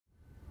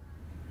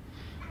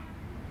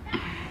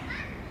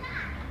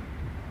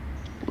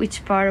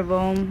which part of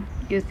home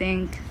you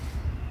think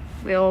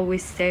will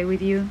always stay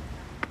with you?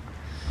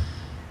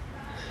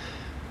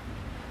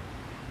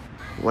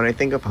 When I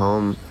think of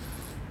home,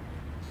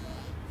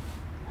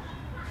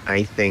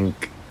 I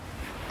think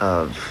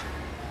of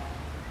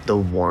the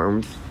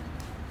warmth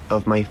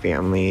of my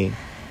family.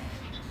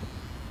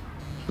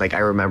 Like, I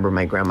remember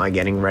my grandma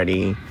getting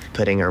ready,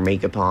 putting her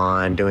makeup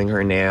on, doing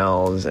her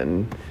nails,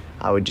 and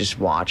I would just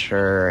watch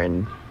her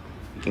and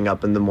waking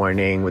up in the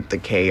morning with the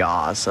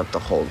chaos of the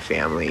whole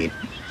family.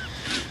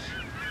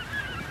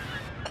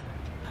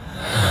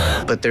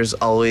 But there's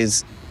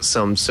always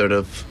some sort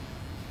of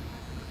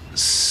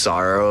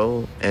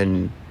sorrow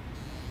and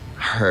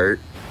hurt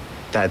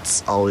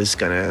that's always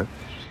gonna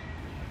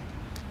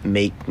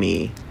make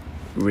me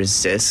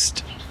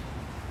resist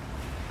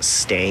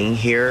staying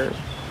here.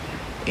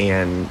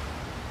 And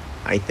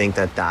I think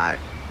that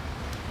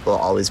will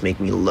always make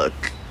me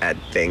look at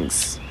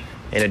things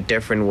in a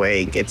different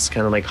way. It's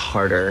kind of like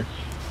harder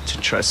to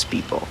trust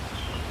people.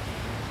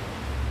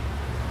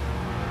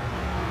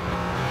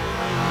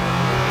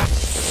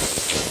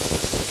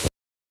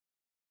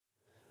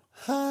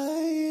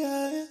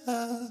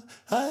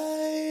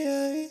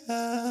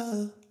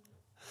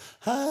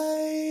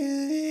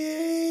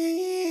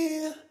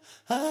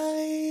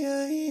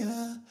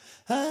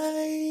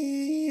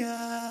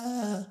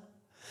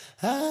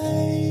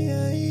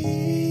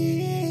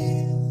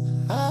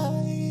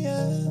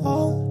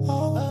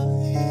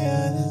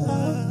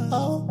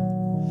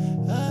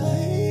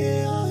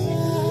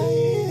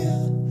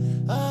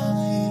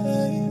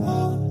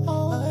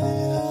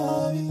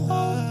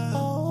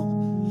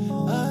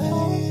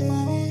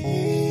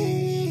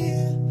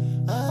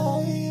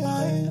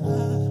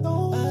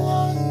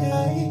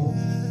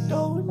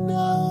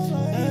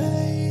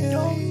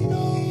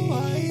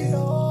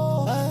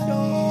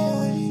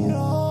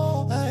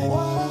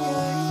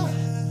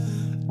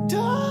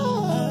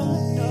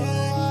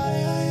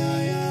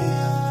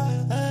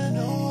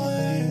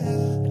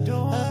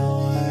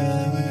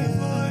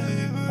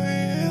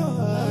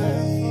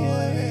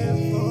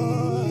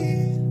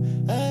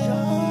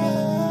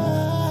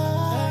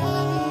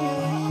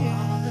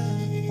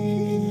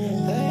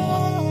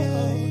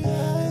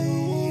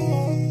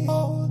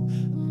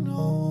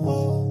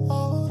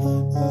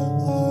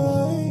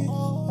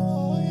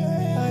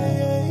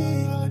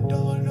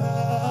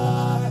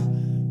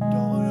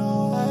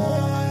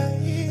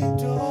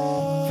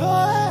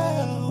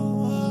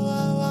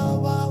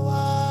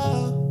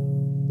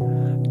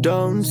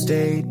 Don't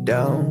stay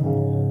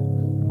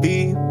down,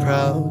 be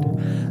proud,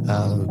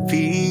 I'll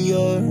be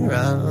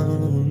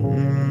around.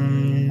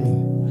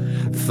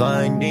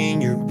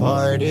 Finding your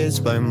part is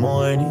by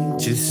morning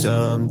to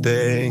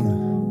something.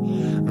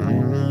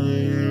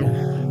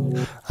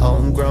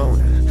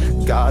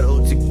 Homegrown, got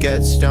old to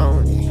get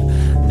stoned,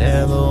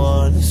 never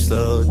wanna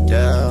slow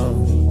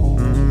down.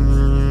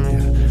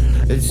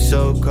 It's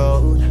so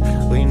cold,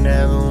 we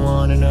never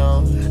wanna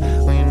know,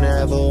 we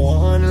never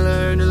wanna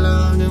learn to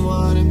love and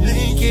wanna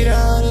make it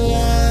out alive.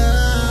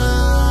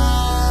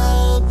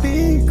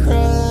 Be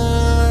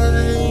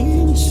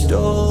crying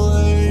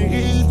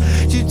stories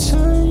to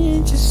turn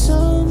into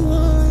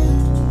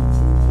someone.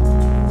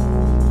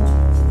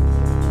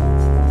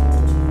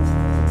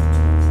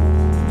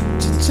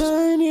 To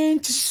turn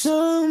into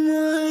someone.